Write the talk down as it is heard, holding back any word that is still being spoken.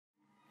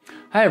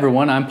Hi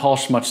everyone, I'm Paul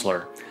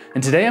Schmutzler,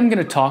 and today I'm going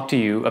to talk to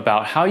you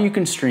about how you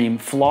can stream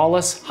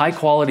flawless,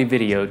 high-quality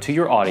video to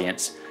your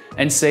audience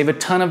and save a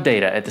ton of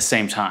data at the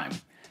same time.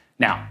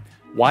 Now,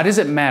 why does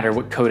it matter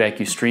what codec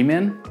you stream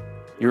in?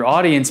 Your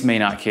audience may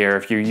not care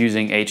if you're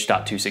using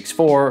H.264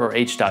 or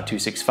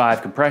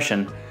H.265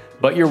 compression,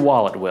 but your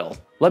wallet will.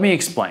 Let me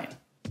explain.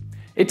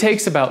 It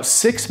takes about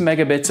 6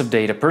 megabits of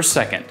data per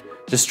second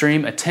to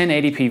stream a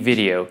 1080p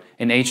video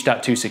in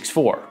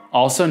H.264,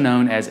 also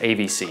known as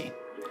HEVC.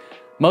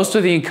 Most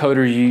of the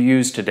encoders you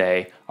use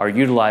today are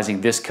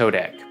utilizing this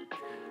codec.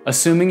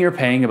 Assuming you're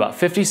paying about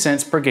 50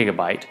 cents per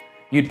gigabyte,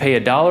 you'd pay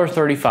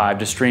 $1.35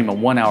 to stream a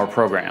 1-hour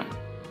program.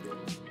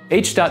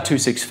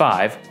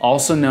 H.265,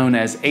 also known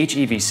as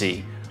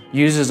HEVC,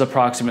 uses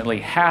approximately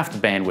half the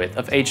bandwidth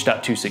of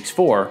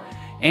H.264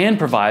 and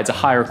provides a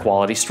higher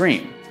quality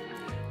stream.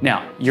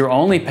 Now, you're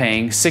only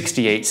paying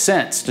 68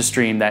 cents to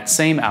stream that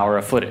same hour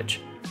of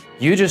footage.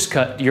 You just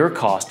cut your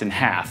cost in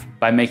half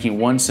by making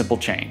one simple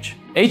change.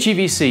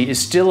 HEVC is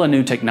still a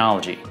new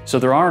technology, so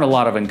there aren't a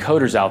lot of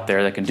encoders out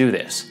there that can do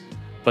this,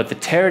 but the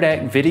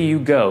Teradek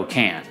VidiU Go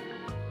can.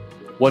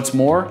 What's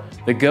more,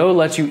 the Go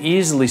lets you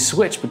easily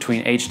switch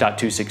between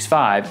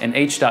H.265 and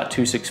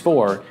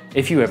H.264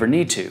 if you ever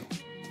need to.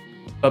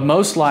 But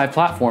most live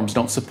platforms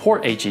don't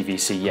support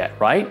HEVC yet,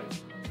 right?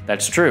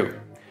 That's true,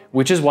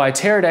 which is why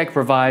Teradek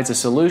provides a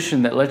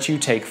solution that lets you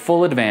take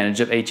full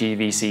advantage of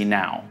HEVC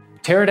now.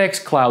 Teradek's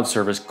cloud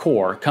service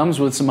Core comes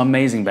with some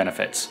amazing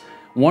benefits.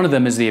 One of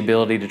them is the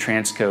ability to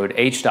transcode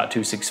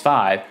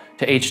H.265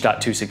 to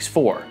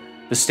H.264,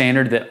 the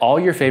standard that all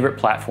your favorite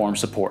platforms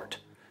support.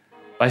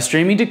 By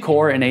streaming to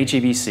Core in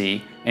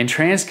HEVC and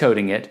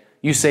transcoding it,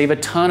 you save a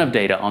ton of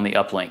data on the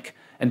uplink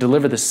and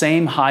deliver the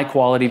same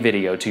high-quality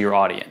video to your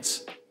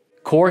audience.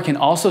 Core can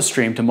also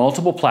stream to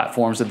multiple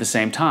platforms at the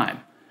same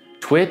time.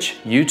 Twitch,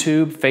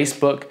 YouTube,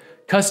 Facebook,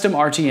 custom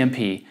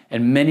RTMP,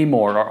 and many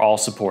more are all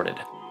supported.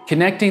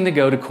 Connecting the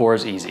Go to Core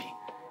is easy.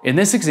 In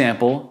this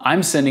example,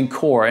 I'm sending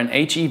Core an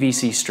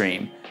HEVC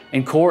stream,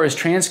 and Core is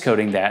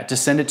transcoding that to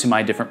send it to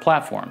my different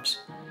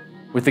platforms.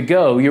 With the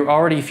Go, you're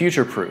already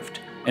future-proofed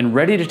and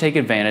ready to take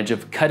advantage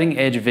of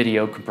cutting-edge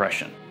video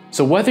compression.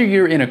 So whether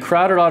you're in a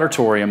crowded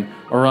auditorium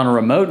or on a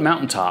remote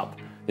mountaintop,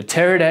 the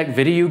Teradek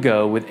VidiU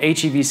Go with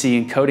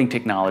HEVC encoding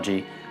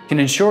technology can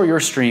ensure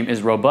your stream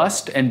is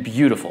robust and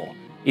beautiful,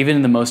 even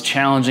in the most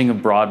challenging of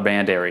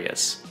broadband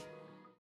areas.